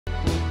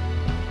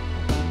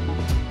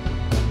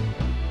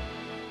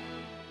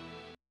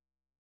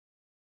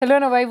Hello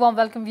and a very warm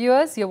welcome,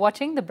 viewers. You're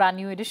watching the brand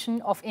new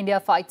edition of India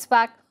Fights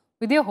Back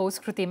with your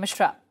host, Kriti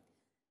Mishra.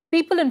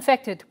 People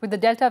infected with the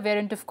Delta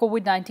variant of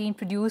COVID-19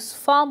 produce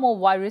far more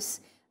virus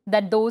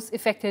than those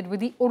affected with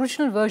the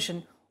original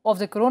version of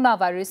the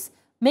coronavirus,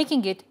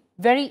 making it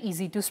very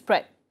easy to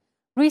spread.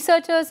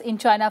 Researchers in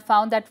China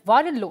found that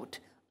viral load,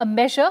 a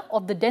measure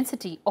of the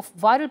density of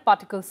viral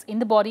particles in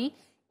the body,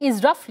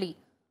 is roughly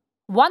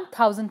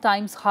 1,000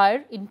 times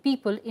higher in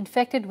people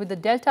infected with the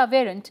Delta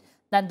variant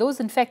than those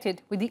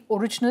infected with the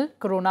original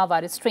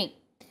coronavirus strain.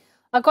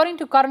 According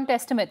to current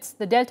estimates,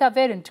 the Delta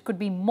variant could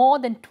be more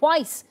than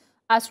twice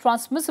as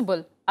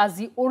transmissible as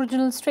the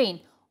original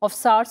strain of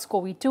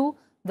SARS-CoV-2,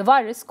 the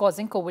virus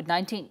causing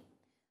COVID-19.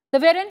 The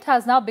variant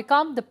has now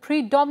become the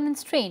predominant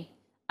strain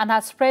and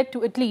has spread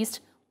to at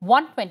least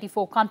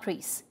 124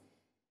 countries.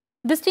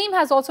 This team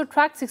has also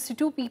tracked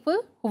 62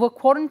 people who were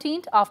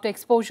quarantined after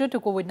exposure to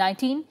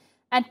COVID-19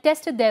 and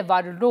tested their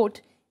viral load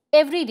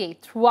every day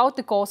throughout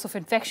the course of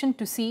infection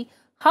to see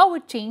how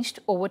it changed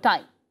over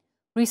time.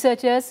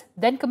 Researchers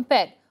then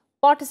compared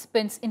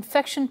participants'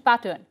 infection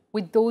pattern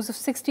with those of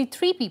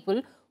 63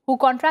 people who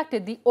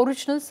contracted the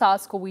original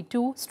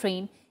SARS-CoV-2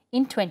 strain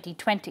in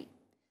 2020.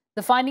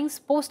 The findings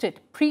posted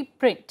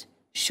preprint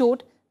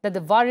showed that the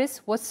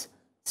virus was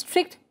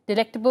strict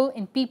detectable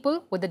in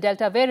people with the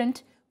Delta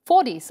variant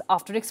 4 days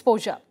after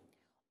exposure.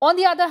 On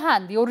the other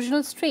hand, the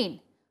original strain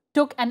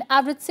took an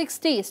average 6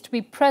 days to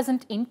be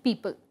present in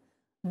people.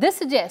 This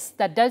suggests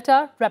that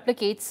Delta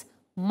replicates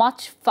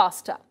much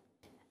faster.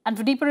 And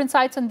for deeper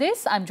insights on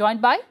this, I'm joined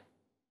by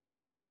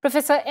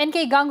Professor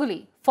N.K.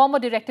 Ganguly, former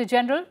Director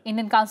General,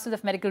 Indian Council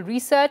of Medical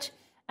Research,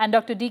 and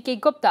Dr. D.K.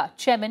 Gupta,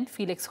 Chairman,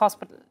 Felix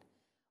Hospital.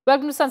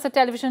 Welcome to Sunset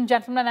Television,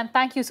 gentlemen, and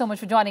thank you so much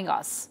for joining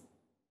us.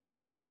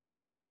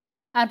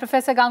 And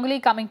Professor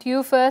Ganguly, coming to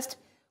you first,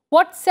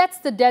 what sets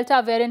the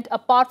Delta variant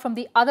apart from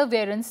the other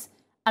variants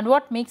and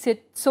what makes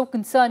it so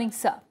concerning,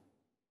 sir?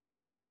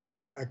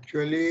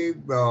 Actually,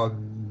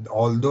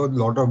 although a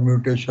lot of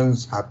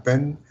mutations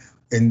happen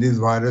in these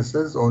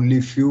viruses,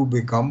 only few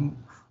become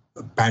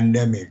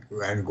pandemic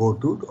and go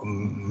to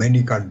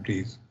many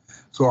countries.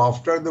 So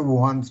after the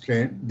Wuhan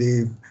strain,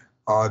 the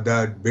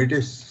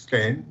British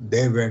strain,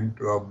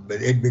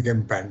 it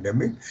became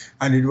pandemic,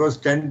 and it was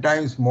 10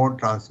 times more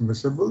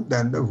transmissible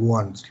than the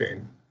Wuhan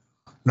strain.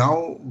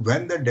 Now,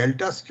 when the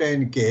Delta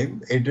strain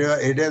came, it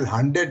is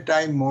 100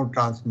 times more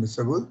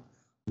transmissible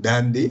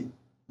than the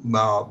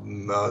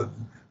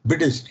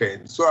British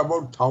strain, so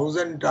about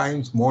 1,000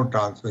 times more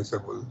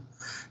transmissible,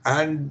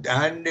 and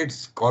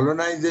its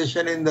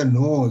colonization in the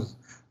nose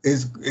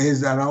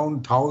is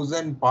around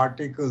 1,000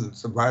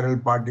 particles,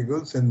 viral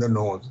particles in the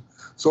nose.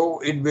 So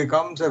it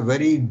becomes a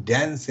very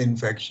dense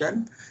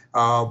infection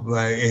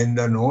in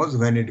the nose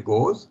when it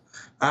goes.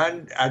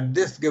 And at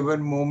this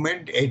given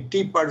moment,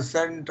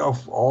 80%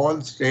 of all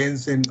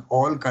strains in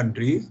all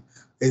countries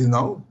is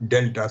now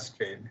Delta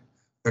strain.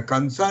 The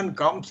concern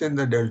comes in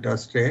the Delta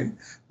strain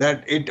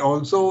that it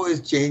also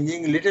is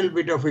changing a little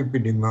bit of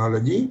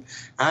epidemiology,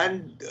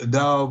 and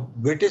the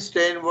British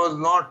strain was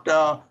not,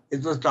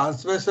 it was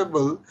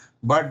transmissible,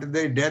 but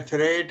the death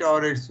rate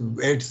or its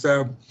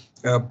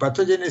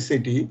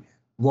pathogenicity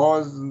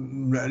was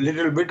a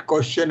little bit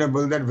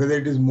questionable, that whether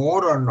it is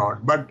more or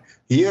not. But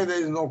here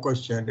there is no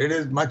question. It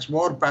is much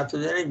more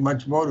pathogenic,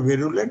 much more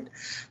virulent,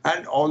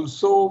 and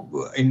also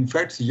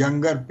infects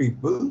younger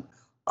people.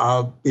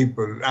 And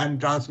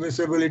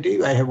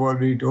transmissibility, I have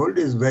already told,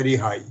 is very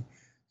high.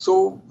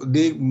 So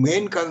the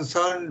main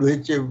concern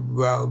which is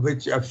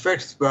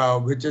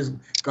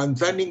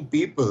concerning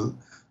people,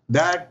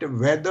 that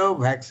whether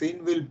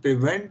vaccine will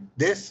prevent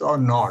this or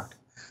not,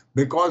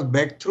 because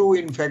breakthrough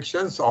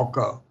infections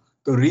occur.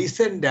 The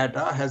recent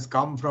data has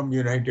come from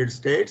United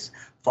States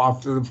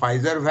after the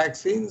Pfizer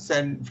vaccines,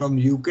 and from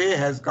UK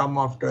has come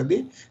after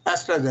the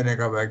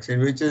AstraZeneca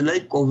vaccine, which is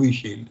like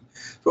Covishield.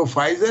 So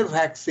Pfizer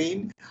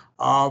vaccine,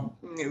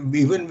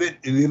 even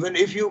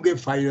if you give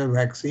Pfizer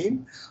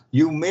vaccine,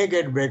 you may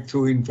get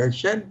breakthrough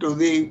infection to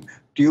the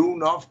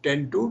tune of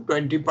 10 to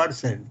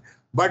 20%.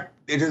 But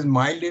it is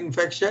mild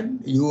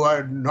infection, you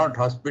are not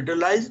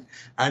hospitalized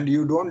and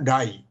you don't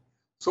die.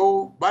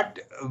 So, but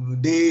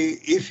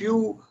if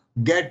you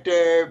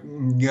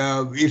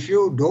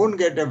don't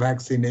get a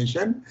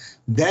vaccination,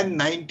 then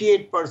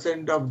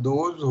 98% of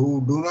those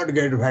who do not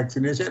get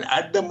vaccination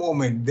at the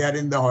moment, they are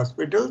in the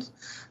hospitals,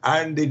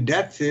 and the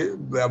death is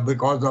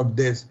because of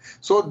this.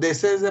 So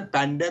this is a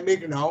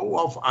pandemic now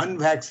of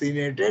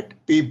unvaccinated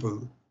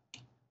people.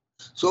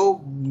 So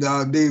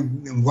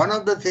one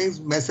of the things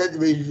message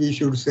which we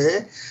should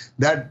say,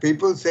 that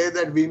people say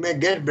that we may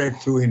get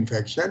breakthrough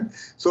infection.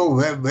 So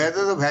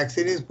whether the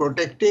vaccine is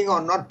protecting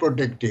or not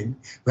protecting,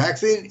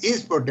 vaccine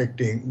is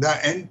protecting. The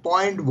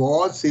endpoint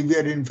was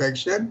severe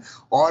infection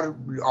or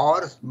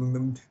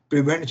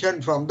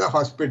prevention from the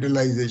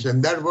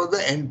hospitalization. That was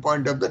the end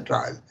point of the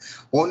trial.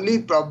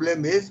 Only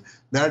problem is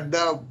that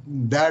the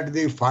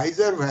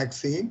Pfizer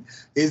vaccine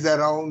is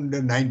around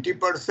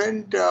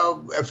 90%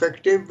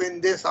 effective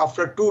in this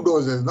after 2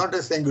 doses, not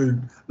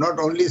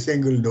only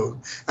single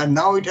dose. And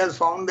now it has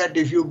found that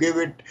if you give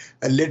it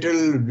a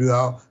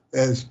little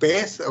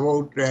space,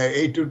 about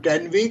 8 to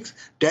 10 weeks,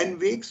 10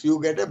 weeks,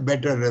 you get a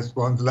better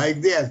response,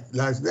 like the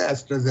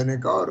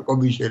AstraZeneca or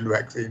Covishield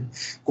vaccine.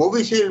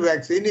 Covishield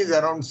vaccine is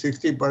around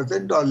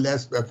 60% or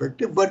less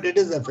effective, but it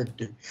is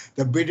effective.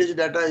 The British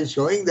data is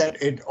showing that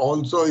it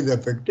also is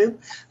effective,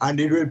 and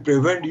it will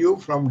prevent you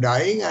from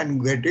dying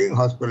and getting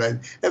hospitalized.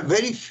 A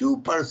very few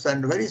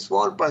percent, very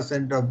small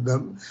percent of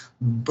them,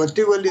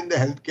 particularly in the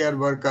healthcare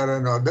worker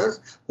and others,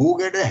 who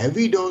get a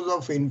heavy dose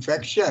of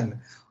infection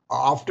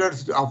after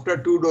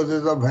 2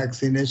 doses of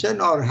vaccination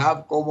or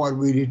have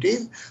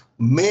comorbidities,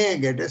 may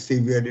get a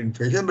severe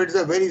infection, but it's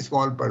a very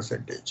small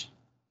percentage.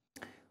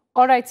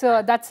 All right,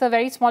 so that's a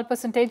very small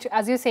percentage,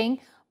 as you're saying.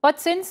 But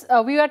since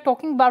we are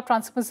talking about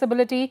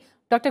transmissibility,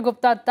 Dr.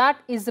 Gupta, that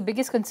is the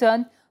biggest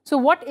concern. So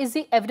what is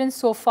the evidence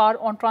so far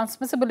on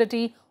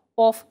transmissibility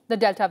of the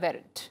Delta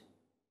variant?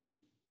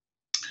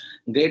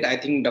 Great. I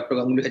think Dr.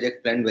 Ganguly has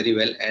explained very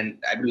well. And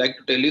I would like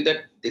to tell you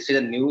that this is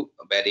a new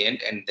variant,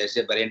 and there's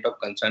a variant of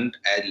concern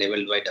as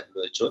labeled by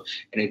WHO.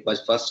 And it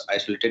was first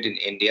isolated in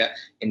India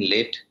in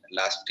late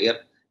last year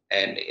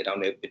and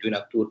around between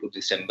October to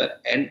December.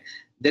 And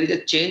there is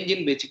a change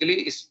in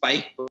basically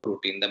spike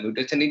protein. The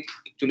mutation is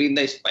actually in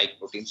the spike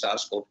protein,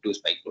 SARS-CoV-2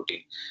 spike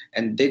protein.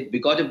 And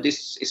because of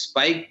this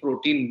spike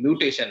protein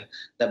mutation,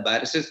 the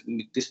viruses,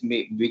 this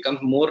may become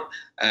more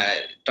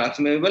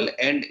transmissible,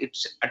 and it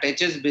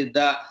attaches with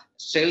the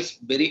cells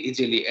very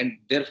easily, and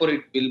therefore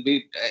it will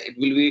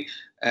be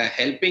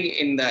helping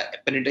in the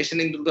penetration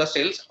into the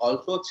cells,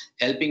 also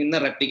helping in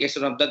the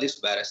replication of this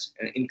virus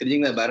and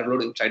increasing the viral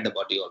load inside the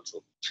body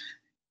also.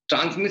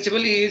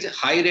 Transmissible is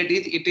high rate,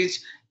 it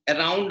is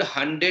around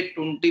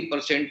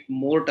 120%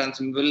 more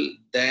transmissible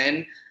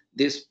than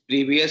this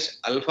previous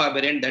alpha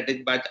variant that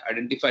is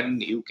identified in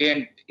the UK,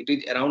 and it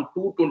is around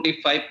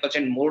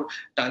 225% more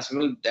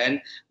transmissible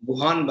than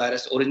Wuhan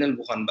virus, original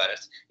Wuhan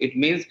virus. It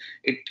means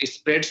it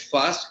spreads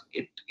fast,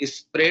 it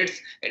spreads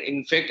and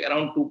infect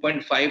around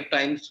 2.5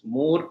 times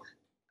more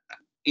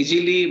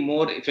easily,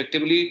 more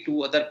effectively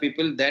to other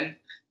people than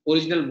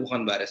original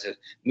Wuhan viruses.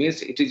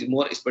 Means it is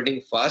more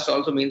spreading fast,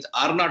 also means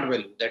R naught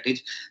value, that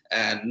is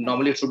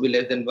normally it should be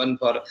less than 1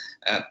 for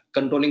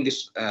controlling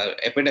this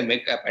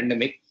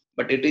pandemic,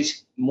 but it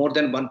is more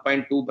than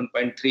 1.2,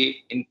 1.3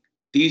 in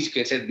these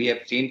cases we have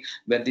seen,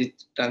 where the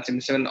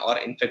transmission or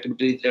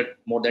infectivity is at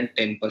more than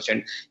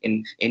 10%.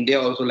 In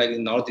India also, like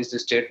in northeast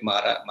state,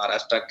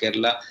 Maharashtra,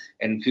 Kerala,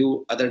 and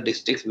few other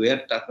districts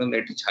where transmission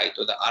rate is high.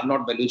 So the R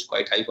naught value is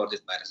quite high for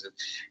these viruses.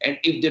 And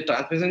if the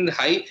transmission is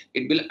high,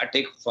 it will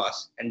attack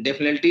fast. And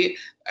definitely,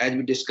 as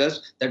we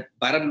discussed, that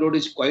viral load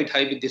is quite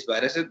high with these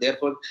viruses.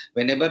 Therefore,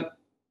 whenever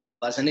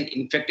person is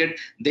infected,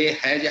 they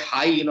have a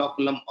high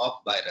inoculum of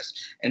virus,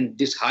 and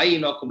this high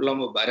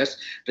inoculum of virus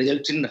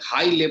results in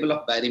high level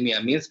of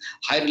viremia, means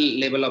high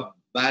level of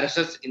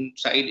viruses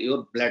inside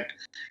your blood.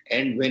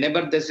 And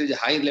whenever there is a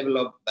high level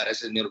of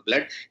viruses in your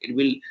blood, it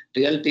will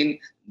result in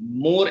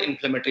more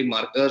inflammatory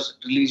markers,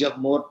 release of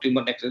more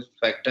tumor necrosis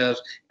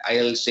factors,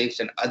 IL-6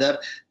 and other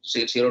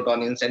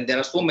serotonins, and there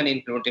are so many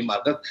inflammatory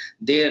markers.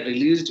 They are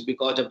released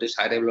because of this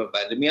high level of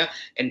viremia,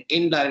 and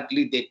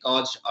indirectly they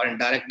cause, or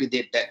indirectly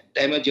they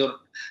damage your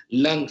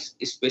lungs,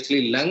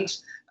 especially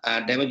lungs,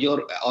 damage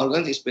your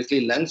organs,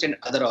 especially lungs and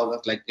other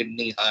organs like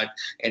kidney, heart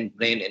and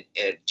brain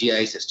and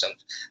GI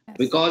systems. Yes.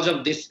 Because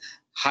of this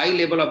high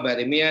level of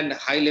viremia and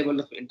high level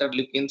of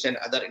interleukins and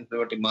other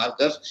inflammatory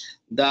markers,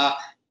 the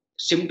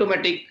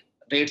symptomatic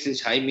rates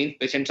is high, means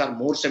patients are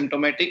more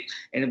symptomatic,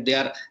 and if they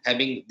are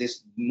having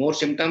this more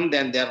symptom,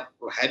 then they are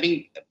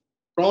having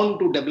prone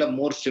to develop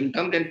more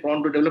symptoms and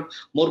prone to develop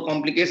more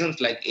complications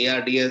like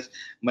ARDS,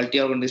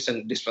 multi-organ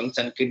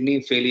dysfunction,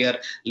 kidney failure,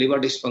 liver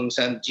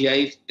dysfunction,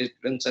 GI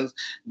dysfunctions.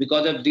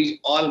 Because of these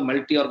all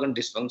multi-organ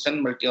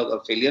dysfunction, multi-organ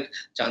failure,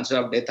 chances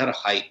of death are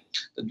high.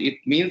 So it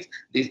means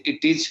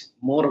it is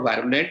more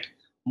virulent,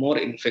 more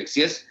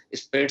infectious,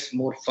 spreads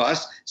more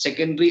fast.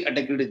 Secondary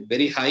attack rate is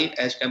very high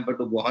as compared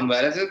to Wuhan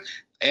viruses,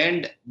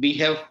 and we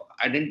have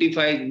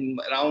identified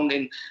around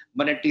in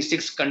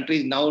 186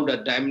 countries now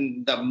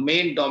the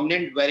main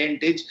dominant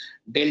variant is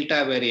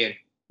Delta variant.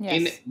 Yes.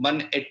 In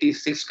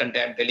 186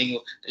 countries, I'm telling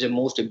you, is the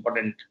most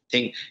important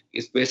thing,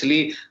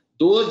 especially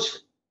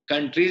those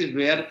countries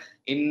where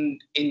in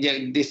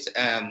this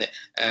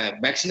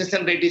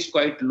vaccination rate is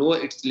quite low,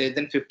 it's less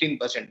than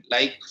 15%.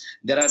 Like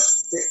there are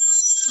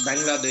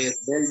Bangladesh,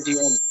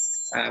 Belgium,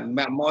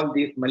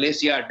 Maldives,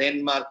 Malaysia,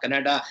 Denmark,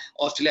 Canada,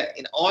 Australia.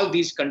 In all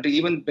these countries,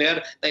 even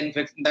where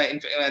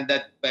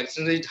the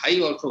vaccination is high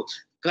also,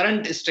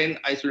 current strain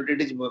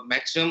isolated is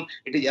maximum,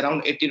 it is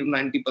around 80 to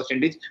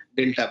 90% is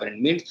Delta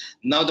variant. Means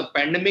now the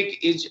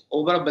pandemic is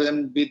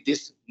overwhelmed with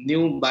this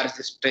new virus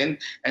strain,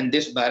 and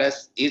this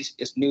virus is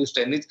new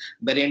strain is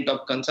variant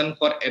of concern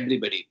for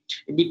everybody.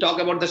 If we talk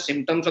about the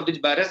symptoms of this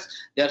virus,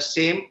 they are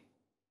same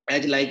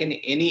as like in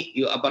any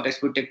upper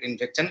respiratory tract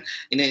infection.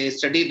 In a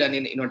study done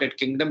in United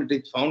Kingdom, it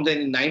is found that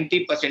in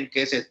 90%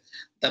 cases,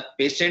 the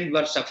patients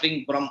were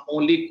suffering from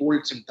only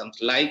cold symptoms,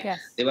 like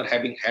they were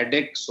having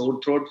headache, sore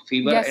throat,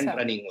 fever, and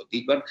running nose.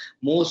 These were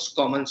most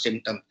common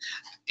symptoms.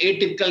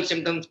 Atypical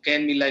symptoms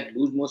can be like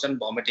loose motion,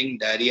 vomiting,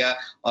 diarrhea,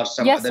 or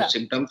some other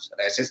symptoms,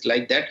 rashes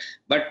like that.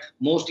 But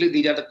mostly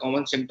these are the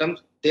common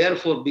symptoms.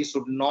 Therefore, we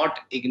should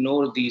not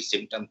ignore these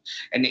symptoms.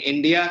 And in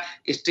India,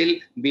 still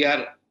we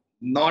are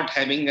not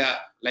having a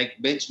like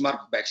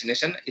benchmark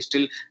vaccination.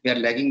 Still we are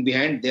lagging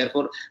behind.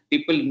 Therefore,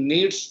 people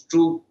needs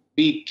to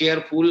be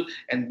careful,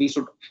 and we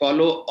should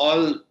follow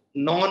all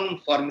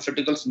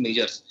non-pharmaceuticals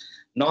measures.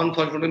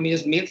 Non-pharmaceutical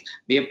measures means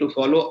we have to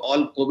follow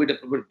all COVID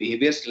appropriate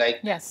behaviors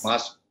like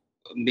mask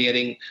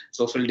wearing,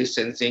 social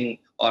distancing,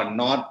 or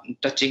not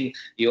touching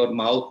your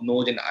mouth,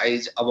 nose, and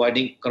eyes,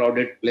 avoiding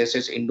crowded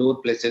places,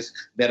 indoor places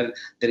where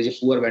there is a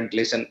poor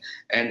ventilation,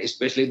 and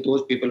especially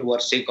those people who are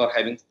sick or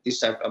having this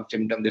type of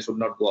symptom, they should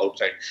not go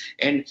outside.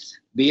 And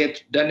we have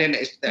done there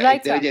is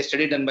a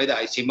study done by the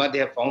ICMR. They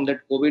have found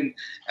that COVID,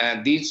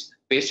 these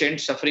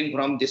patients suffering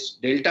from this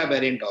Delta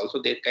variant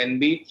also, they can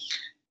be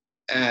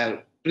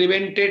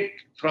prevented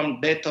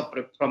from death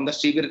or from the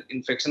severe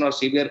infection or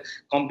severe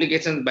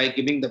complications by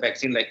giving the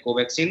vaccine like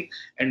Covaxin,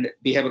 and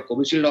we have a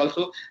Covishield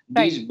also.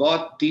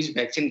 Both these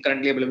vaccines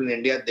currently available in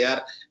India, they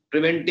are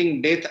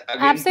preventing death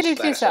against this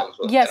virus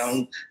also.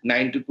 Around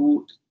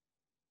 92%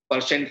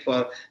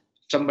 for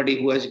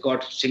somebody who has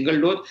got single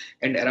dose,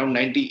 and around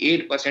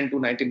 98% to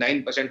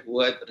 99%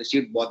 who have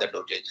received both the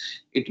doses.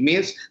 It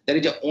means there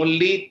is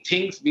only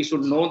things we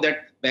should know,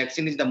 that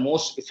vaccine is the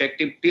most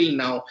effective till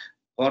now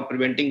for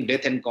preventing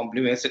death and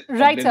complications,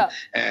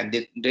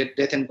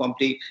 death and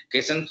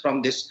complications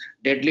from this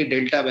deadly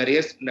Delta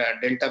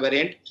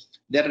variant.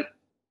 There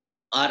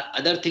are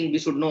other things we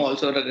should know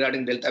also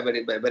regarding Delta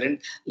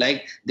variant,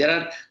 like there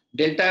are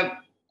Delta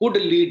could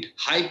lead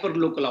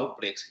hyperlocal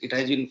outbreaks. It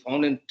has been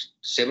found in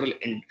several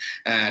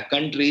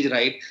countries,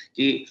 right?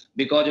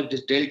 Because of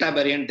this Delta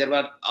variant, there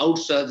were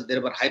outsurges,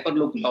 there were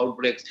hyperlocal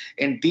outbreaks,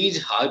 and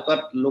these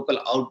hyperlocal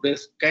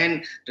outbreaks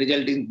can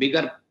result in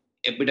bigger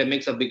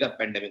epidemics or bigger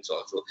pandemics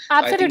also.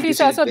 Absolutely,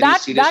 sir. So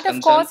that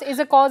of course is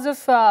a cause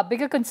of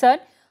bigger concern.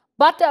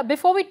 But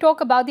before we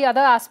talk about the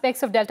other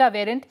aspects of Delta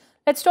variant,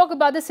 let's talk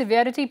about the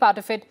severity part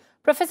of it.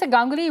 Professor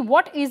Ganguly,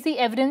 what is the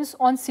evidence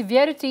on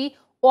severity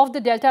of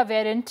the Delta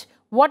variant?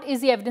 What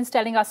is the evidence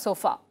telling us so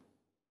far?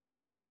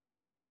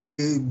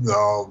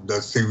 The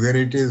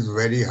severity is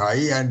very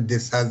high, and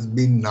this has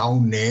been now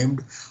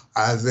named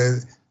as a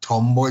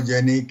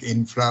thrombogenic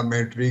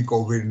inflammatory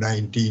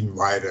COVID-19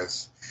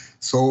 virus.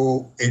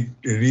 So it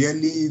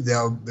really,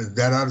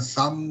 there are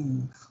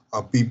some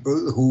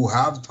people who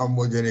have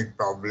thrombogenic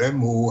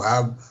problem, who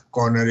have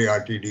coronary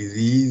artery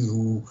disease,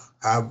 who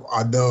have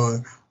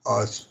other,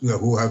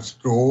 who have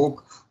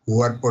stroke,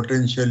 who are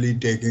potentially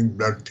taking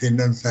blood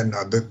thinners and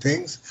other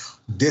things.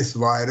 This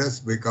virus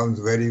becomes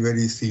very,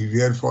 very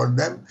severe for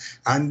them.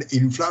 And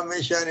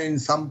inflammation in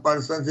some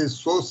persons is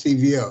so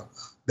severe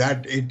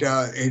that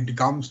it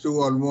comes to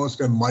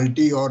almost a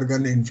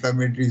multi-organ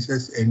inflammatory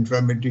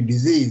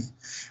disease,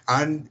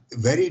 and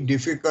very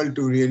difficult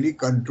to really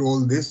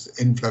control this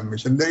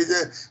inflammation. There is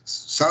a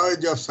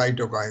surge of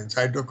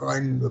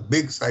cytokine,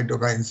 big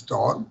cytokine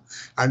storm,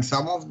 and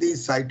some of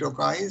these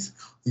cytokines,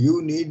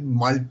 you need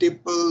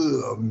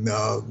multiple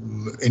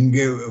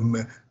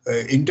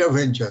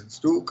interventions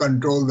to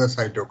control the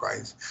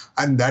cytokines.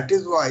 And that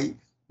is why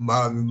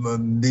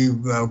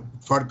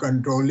for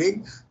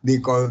controlling the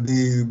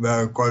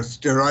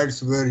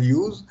steroids were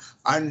used,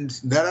 and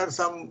there are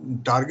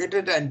some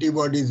targeted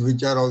antibodies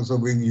which are also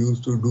being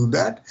used to do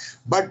that.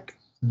 But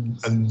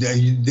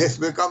this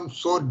becomes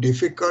so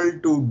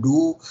difficult to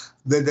do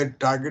with the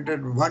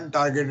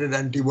targeted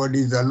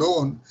antibodies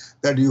alone,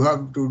 that you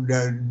have to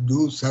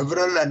do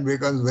several, and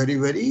becomes very,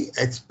 very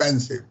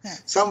expensive.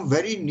 Some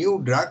very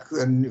new drugs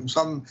and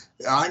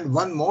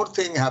one more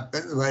thing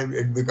happens when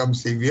it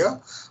becomes severe,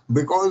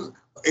 because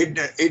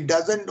it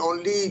doesn't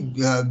only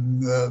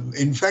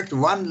infect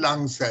one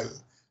lung cell.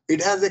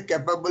 It has a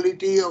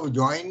capability of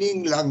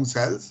joining lung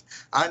cells,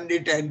 and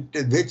which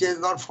is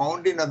not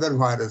found in other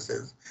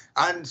viruses.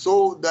 And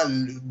so the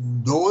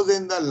dose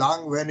in the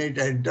lung when it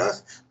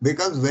enters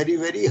becomes very,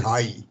 very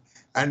high.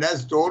 And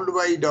as told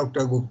by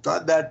Dr.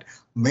 Gupta, that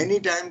many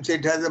times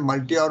it has a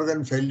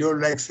multi-organ failure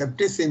like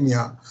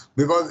septicemia,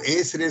 because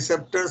ACE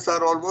receptors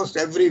are almost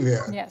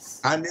everywhere.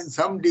 Yes. And in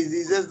some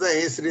diseases, the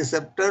ACE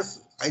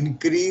receptors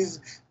increase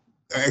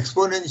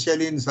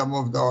exponentially in some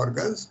of the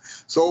organs.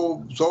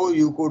 So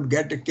you could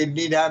get a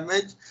kidney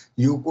damage,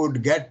 you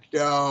could get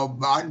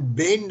and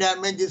brain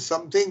damage is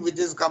something which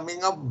is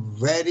coming up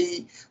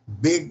very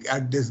big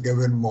at this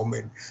given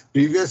moment.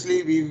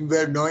 Previously, we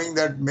were knowing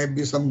that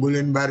maybe some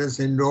Guillain-Barré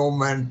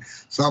syndrome and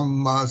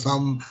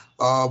some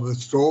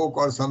stroke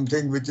or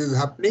something which is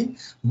happening,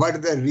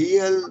 but the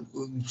real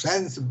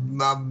sense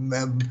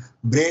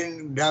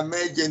brain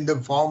damage in the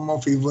form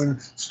of even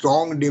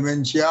strong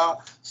dementia,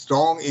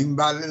 strong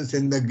imbalance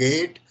in the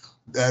gait,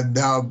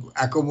 the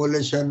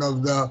accumulation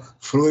of the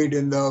fluid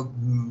in the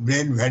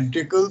brain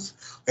ventricles.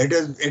 It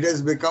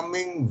is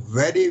becoming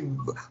very,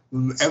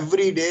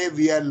 every day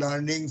we are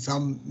learning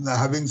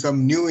having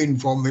some new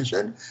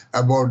information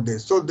about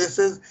this. So this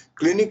is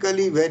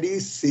clinically very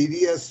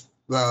serious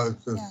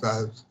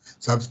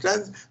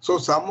substance. So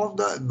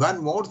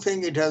one more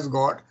thing it has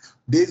got,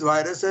 these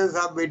viruses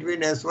have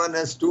between S1,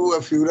 S2 a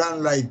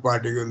furan-like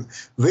particle,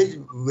 which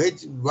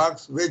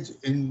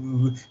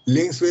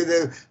links with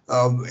a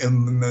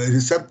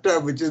receptor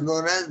which is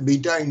known as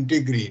beta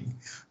integrin,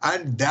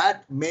 and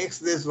that makes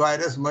this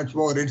virus much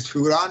more. Its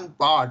furan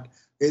part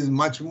is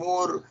much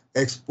more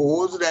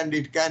exposed, and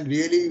it can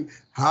really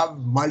have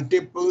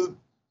multiple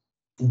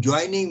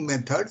joining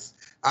methods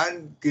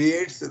and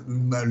creates a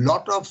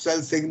lot of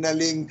cell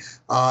signaling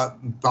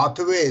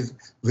pathways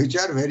which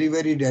are very,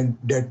 very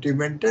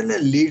detrimental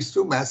and leads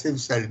to massive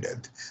cell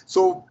death.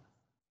 So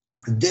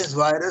this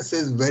virus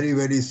is very,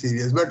 very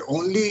serious. But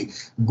only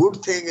good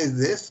thing is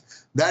this,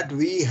 that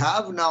we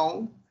have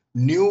now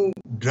new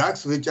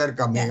drugs which are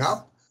coming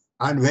up,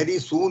 and very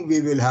soon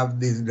we will have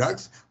these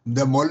drugs.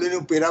 The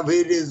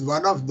molnupiravir is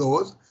one of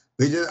those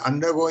which is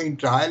undergoing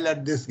trial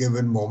at this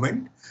given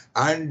moment.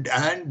 And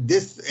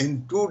this,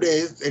 in 2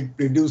 days, it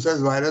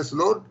reduces virus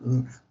load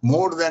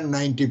more than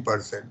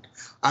 90%.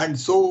 And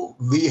so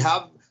we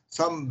have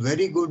some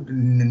very good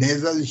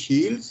nasal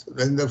shields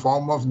in the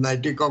form of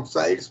nitric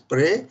oxide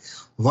spray.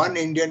 One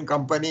Indian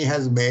company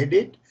has made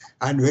it,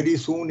 and very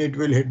soon it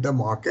will hit the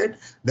market.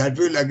 That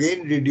will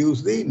again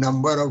reduce the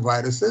number of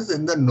viruses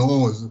in the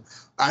nose.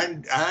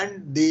 And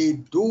the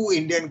 2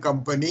 Indian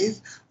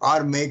companies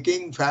are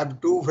making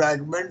Fab2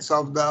 fragments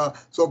of the.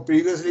 So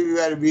previously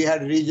we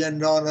had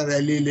Regeneron or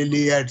Eli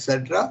Lilly,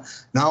 etc.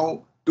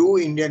 Now 2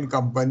 Indian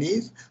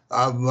companies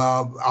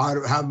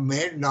have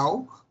made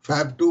now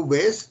Fab2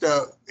 based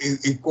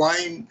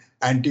equine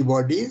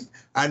antibodies,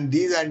 and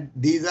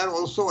these are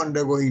also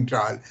undergoing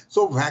trial.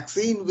 So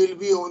vaccine will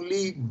be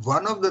only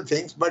one of the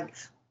things, but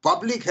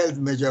public health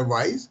measure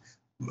wise,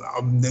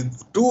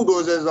 2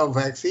 doses of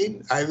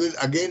vaccine, I will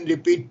again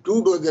repeat,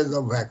 2 doses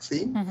of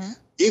vaccine,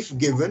 if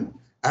given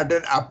at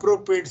an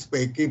appropriate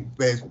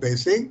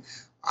spacing,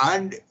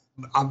 and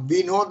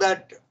we know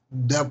that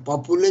the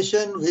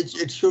population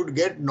which it should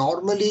get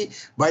normally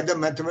by the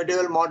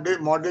mathematical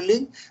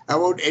modeling,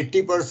 about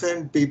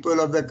 80%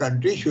 people of the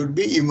country should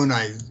be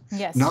immunized.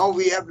 Yes. Now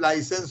we have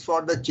license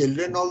for the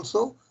children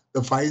also. The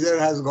Pfizer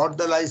has got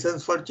the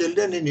license for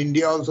children. In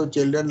India also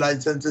children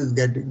license is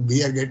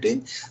we are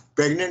getting.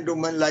 Pregnant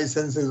woman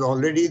license is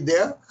already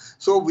there.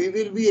 So we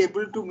will be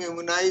able to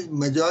immunize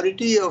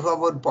majority of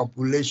our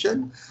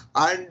population,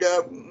 and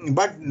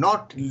but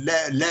not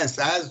less,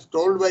 as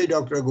told by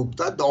Dr.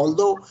 Gupta,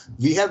 although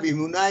we have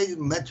immunized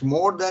much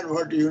more than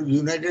what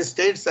United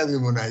States has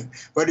immunized.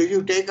 But if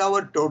you take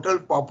our total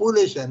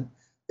population,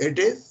 it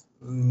is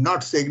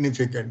not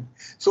significant.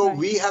 So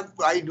we have,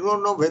 I do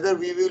not know whether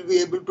we will be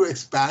able to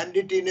expand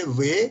it in a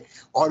way,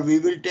 or we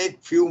will take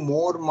few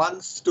more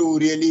months to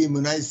really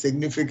immunize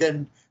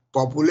significant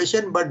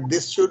population. But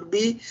this should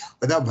be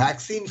the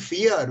vaccine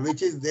fear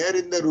which is there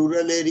in the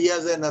rural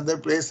areas and other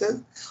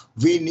places.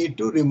 We need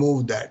to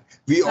remove that.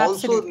 We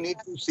also need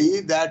to see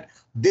that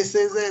this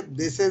is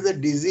a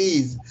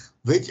disease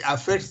which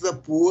affects the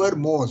poor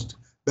most.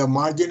 The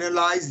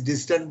marginalized,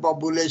 distant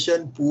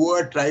population,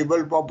 poor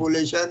tribal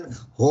population,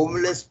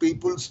 homeless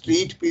people,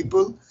 street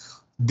people,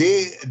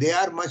 they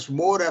are much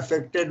more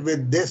affected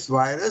with this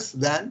virus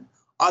than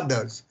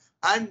others.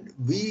 And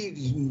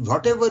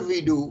whatever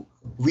we do,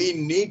 we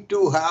need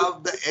to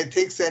have the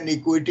ethics and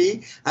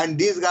equity. And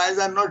these guys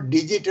are not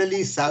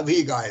digitally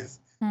savvy guys.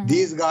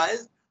 These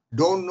guys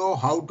don't know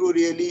how to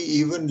really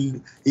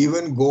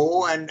even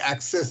go and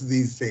access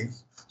these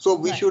things. So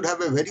we should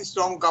have a very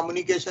strong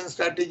communication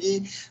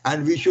strategy,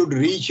 and we should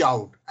reach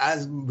out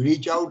as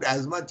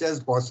much as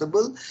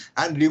possible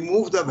and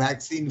remove the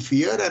vaccine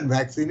fear and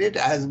vaccinate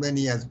as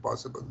many as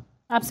possible.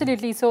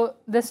 Absolutely. So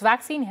this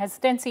vaccine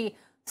hesitancy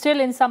still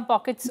in some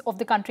pockets of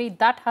the country,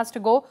 that has to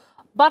go.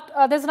 But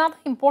there's another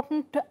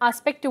important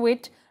aspect to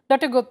it.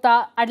 Dr.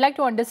 Gupta, I'd like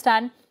to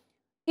understand,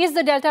 is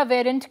the Delta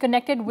variant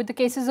connected with the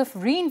cases of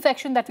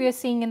reinfection that we are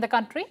seeing in the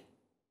country?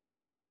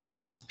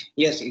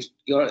 Yes,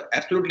 you're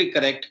absolutely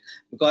correct,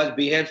 because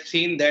we have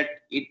seen that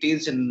it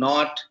is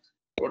not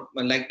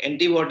like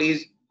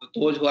antibodies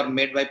those who are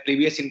made by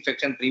previous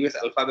infection, previous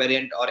alpha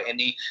variant or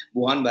any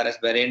Wuhan virus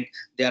variant,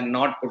 they are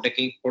not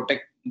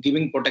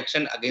giving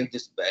protection against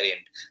this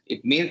variant.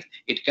 It means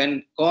it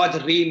can cause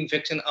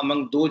reinfection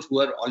among those who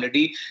are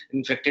already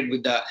infected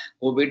with the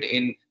COVID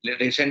in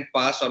recent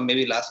past or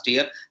maybe last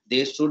year.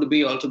 They should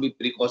be also be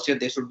precautious.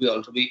 They should be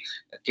also be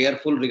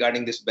careful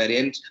regarding this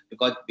variant,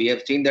 because we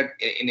have seen that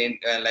in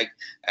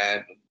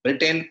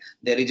Britain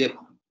there is a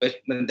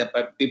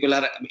the people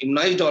are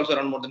immunized also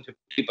around more than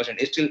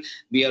 50%. Still,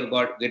 we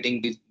are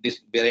getting this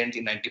variant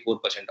in 94%.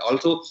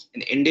 Also,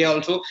 in India,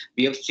 also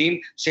we have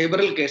seen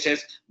several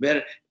cases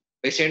where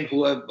patient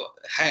who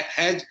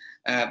has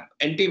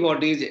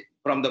antibodies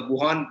from the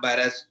Wuhan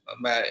virus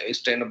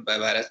strain of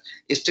virus,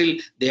 still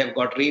they have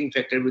got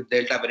reinfected with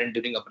Delta variant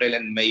during April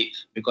and May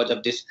because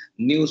of this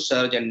new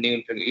surge and new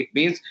infection. It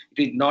means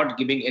it is not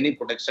giving any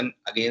protection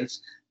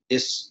against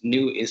this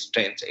new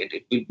strains.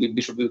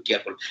 We should be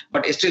careful.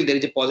 But still, there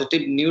is a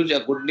positive news,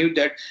 a good news,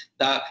 that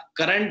the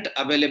current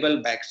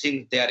available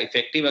vaccines, they are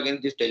effective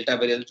against this Delta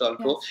variant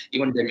also, yes,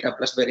 even Delta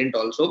plus variant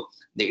also.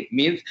 It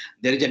means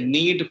there is a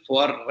need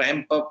for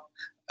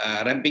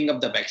ramping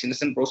up the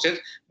vaccination process,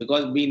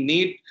 because we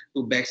need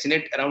to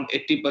vaccinate around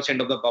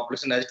 80% of the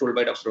population, as told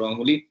by Dr.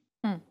 Ganguly,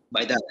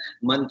 by the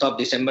month of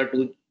December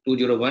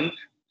 2001.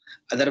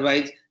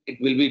 Otherwise, it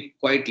will be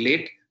quite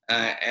late.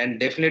 And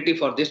definitely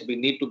for this, we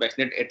need to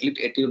vaccinate at least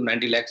 80 to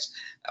 90 lakhs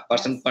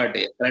person per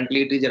day.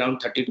 Currently, it is around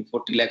 30 to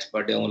 40 lakhs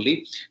per day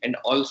only. And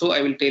also,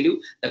 I will tell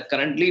you that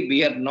currently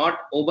we are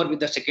not over with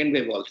the second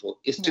wave also.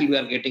 Still, we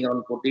are getting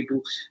around 40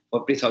 to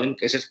 40,000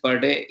 cases per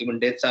day. Even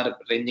deaths are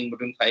ranging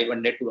between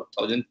 500 to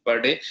 1,000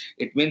 per day.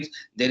 It means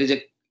there is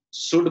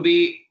should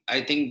be,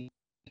 I think,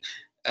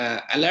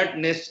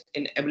 alertness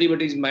in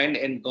everybody's mind,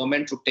 and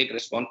government should take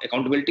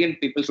accountability, and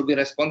people should be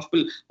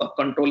responsible for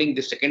controlling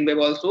the second wave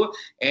also,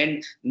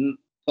 and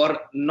for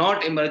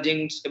not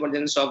emergence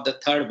of the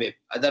third wave.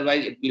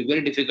 Otherwise, it will be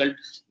very difficult,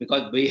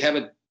 because we have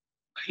a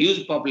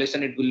huge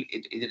population.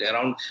 It is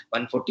around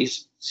 140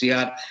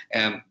 CR.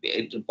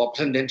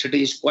 Population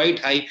density is quite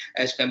high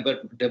as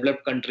compared to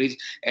developed countries,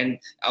 and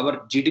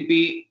our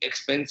GDP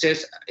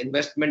expenses,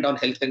 investment on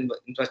health and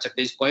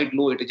infrastructure is quite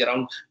low. It is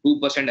around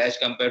 2% as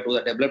compared to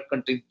the developed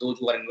countries, those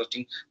who are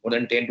investing more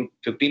than 10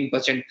 to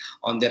 15%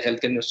 on their health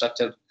and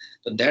infrastructure.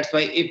 So that's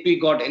why if we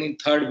got any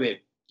third wave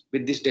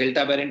with this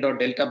Delta variant or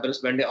Delta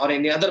plus variant or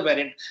any other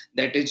variant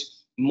that is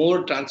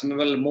more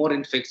transmissible, more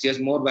infectious,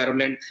 more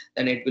virulent,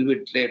 then it will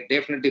be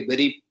definitely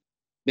very,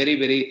 very,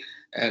 very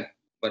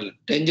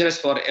dangerous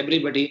for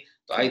everybody.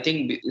 So I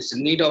think it's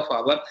need of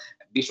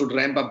we should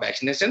ramp up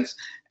vaccinations,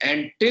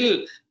 and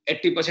till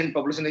 80%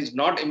 population is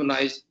not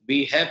immunized,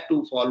 we have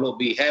to follow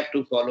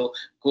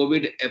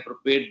COVID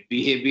appropriate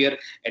behavior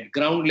at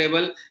ground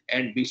level,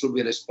 and we should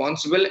be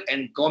responsible,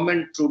 and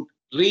government should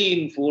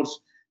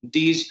reinforce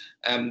these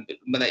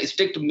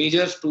strict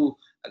measures to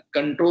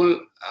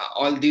control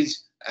all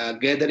these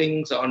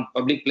gatherings on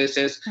public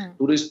places,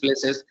 tourist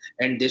places,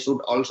 and they should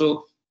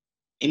also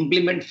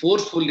implement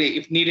forcefully,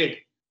 if needed,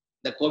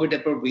 the COVID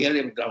approach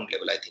behavior at ground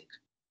level, I think.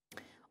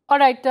 All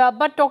right,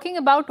 but talking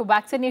about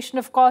vaccination,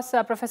 of course,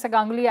 Professor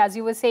Ganguly, as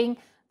you were saying,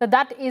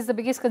 that is the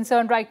biggest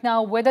concern right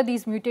now, whether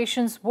these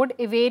mutations would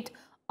evade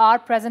our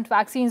present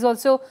vaccines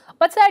also.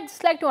 But sir, I'd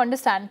just like to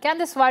understand, can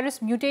this virus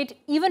mutate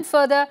even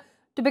further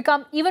to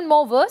become even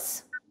more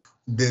worse?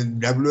 The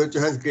WHO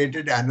has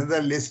created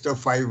another list of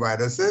 5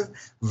 viruses,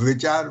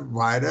 which are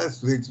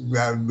viruses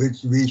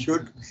which we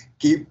should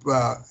keep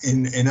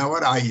in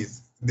our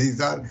eyes.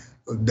 These are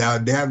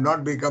they have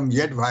not become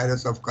yet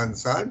virus of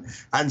concern,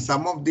 and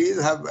some of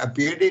these have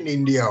appeared in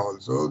India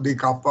also. The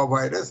Kappa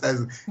virus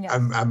has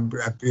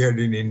appeared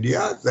in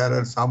India. There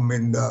are some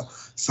in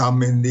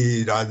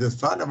the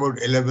Rajasthan,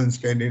 about 11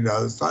 strains in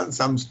Rajasthan,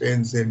 some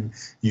strains in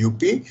UP.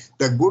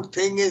 The good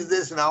thing is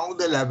this: now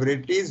the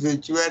laboratories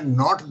which were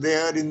not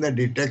there in the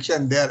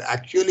detection, they are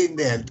actually in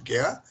the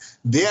healthcare.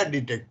 They are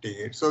detecting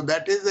it. So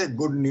that is a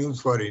good news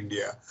for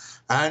India.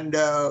 And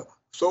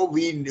so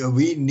we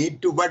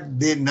need to, but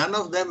none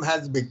of them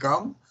has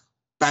become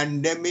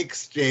pandemic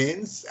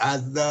strains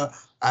as the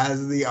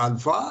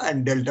alpha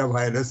and delta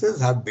viruses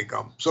have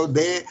become. So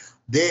they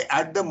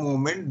at the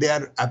moment, they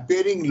are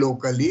appearing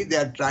locally. They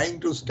are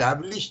trying to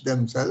establish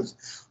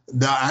themselves.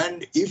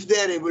 And if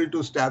they are able to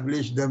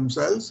establish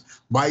themselves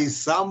by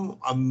some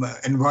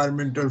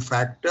environmental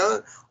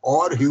factor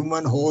or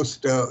human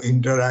host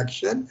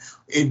interaction,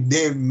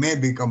 they may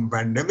become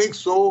pandemic.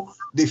 So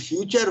the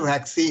future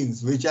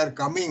vaccines which are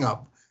coming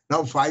up,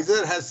 now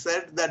Pfizer has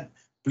said that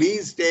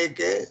please take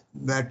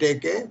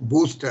a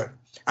booster,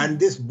 and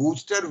this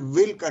booster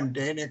will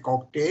contain a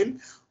cocktail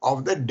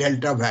of the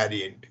Delta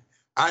variant.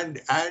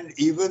 And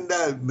even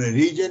the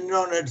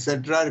Regeneron,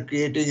 etc., are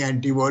creating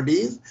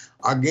antibodies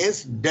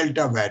against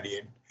Delta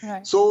variant.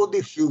 Right. So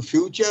the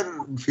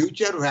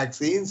future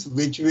vaccines,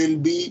 which will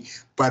be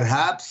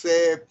perhaps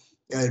a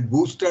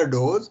booster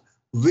dose,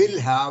 will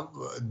have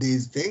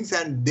these things,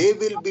 and they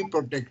will be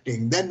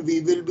protecting. Then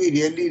we will be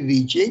really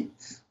reaching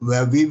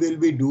where we will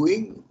be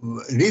doing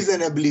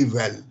reasonably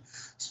well.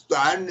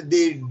 And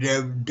the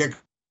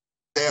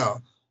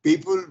there,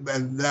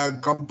 the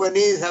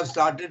companies have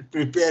started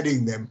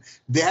preparing them.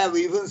 They have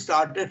even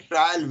started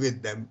trial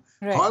with them.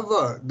 Right.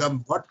 However,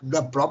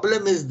 the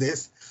problem is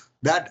this,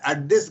 that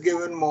at this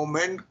given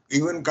moment,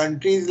 even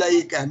countries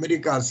like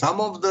America,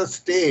 some of the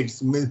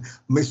states,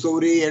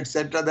 Missouri,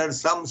 etc., there are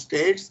some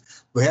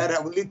states where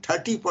only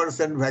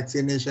 30%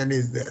 vaccination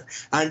is there.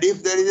 And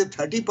if there is a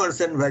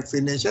 30%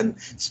 vaccination,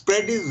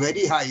 spread is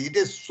very high. It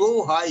is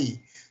so high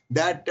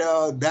that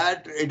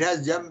it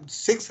has jumped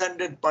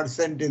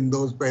 600% in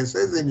those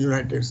places in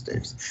United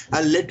States.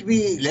 And let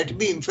me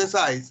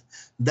emphasize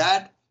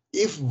that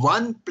if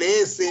one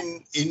place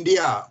in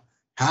India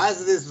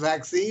has this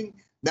vaccine,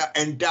 the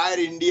entire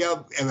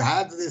India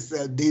has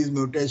these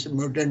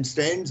mutant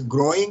strains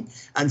growing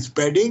and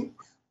spreading,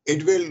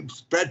 it will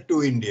spread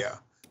to India.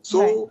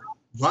 So right.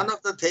 One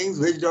of the things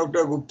which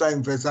Dr. Gupta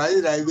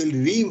emphasized, I will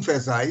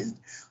re-emphasize,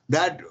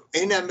 that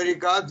in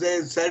America,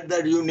 they said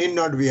that you need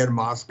not wear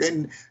mask.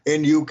 In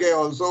UK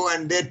also,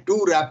 and they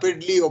too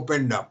rapidly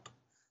opened up.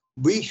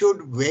 We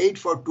should wait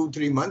for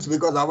 2-3 months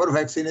because our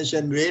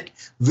vaccination rate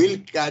will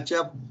catch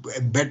up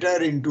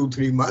better in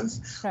 2-3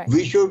 months. Right.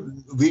 We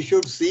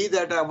should see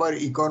that our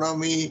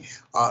economy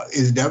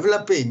is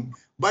developing,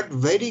 but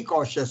very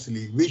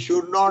cautiously. We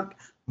should not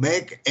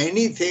make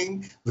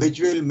anything which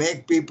will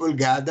make people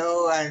gather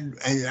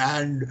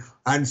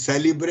and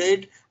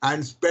celebrate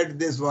and spread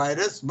this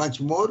virus much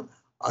more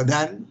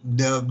than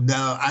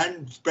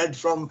and spread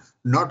from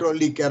not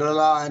only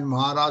Kerala and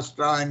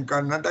Maharashtra and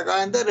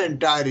Karnataka and the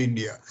entire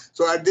India.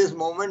 So at this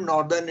moment,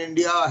 northern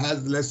India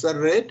has lesser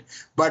rate,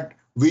 but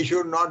we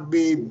should not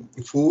be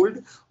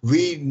fooled.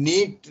 We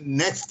need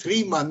next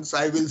 3 months,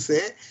 I will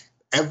say,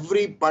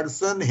 every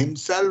person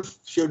himself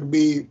should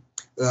be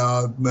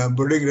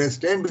putting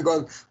restraint,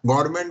 because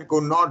government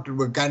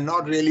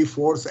cannot really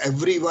force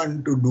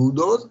everyone to do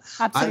those.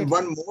 Absolutely. And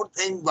one more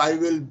thing I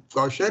will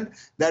caution,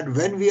 that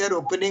when we are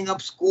opening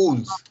up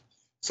schools,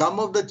 some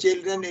of the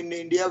children in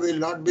India will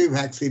not be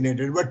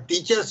vaccinated, but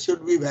teachers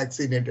should be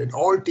vaccinated.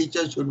 All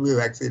teachers should be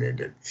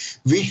vaccinated.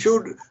 We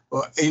should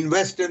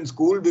invest in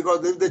school,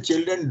 because if the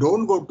children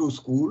don't go to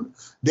school,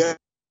 their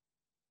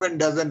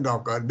doesn't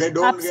occur. They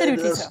don't Absolutely,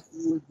 get the sir.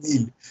 school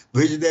meal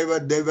which they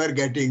were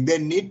getting. They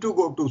need to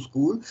go to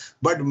school,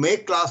 but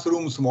make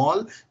classrooms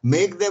small,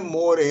 make them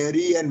more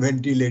airy and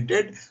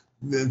ventilated,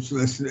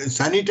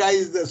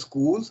 sanitize the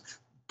schools,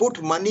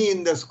 put money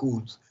in the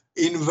schools,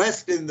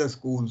 invest in the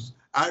schools,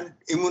 and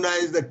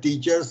immunize the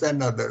teachers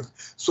and others,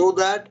 so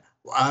that,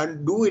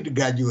 and do it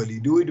gradually,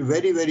 do it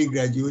very, very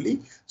gradually,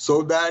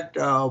 so that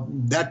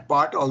that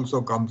part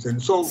also comes in.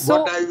 So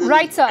what I will...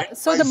 Right, sir.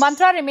 So the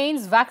mantra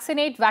remains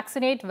vaccinate,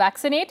 vaccinate,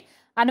 vaccinate.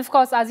 And of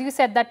course, as you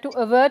said, that to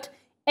avert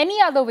any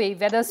other way,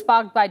 whether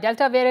sparked by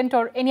Delta variant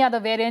or any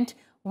other variant,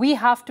 we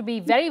have to be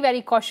very,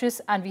 very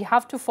cautious, and we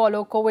have to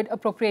follow COVID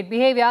appropriate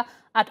behavior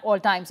at all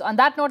times. On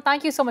that note,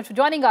 thank you so much for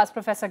joining us,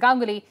 Professor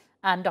Ganguly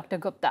and Dr.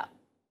 Gupta.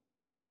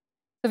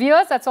 So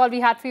viewers, that's all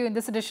we had for you in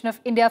this edition of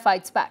India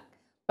Fights Back.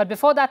 But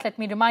before that, let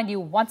me remind you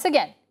once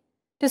again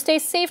to stay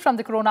safe from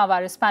the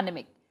coronavirus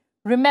pandemic.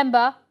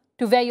 Remember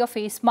to wear your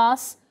face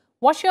mask,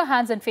 wash your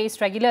hands and face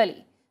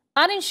regularly,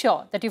 and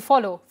ensure that you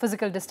follow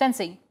physical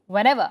distancing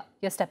whenever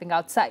you're stepping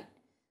outside.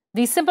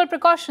 These simple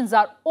precautions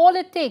are all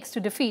it takes to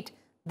defeat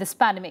this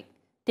pandemic.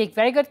 Take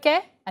very good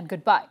care, and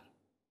goodbye.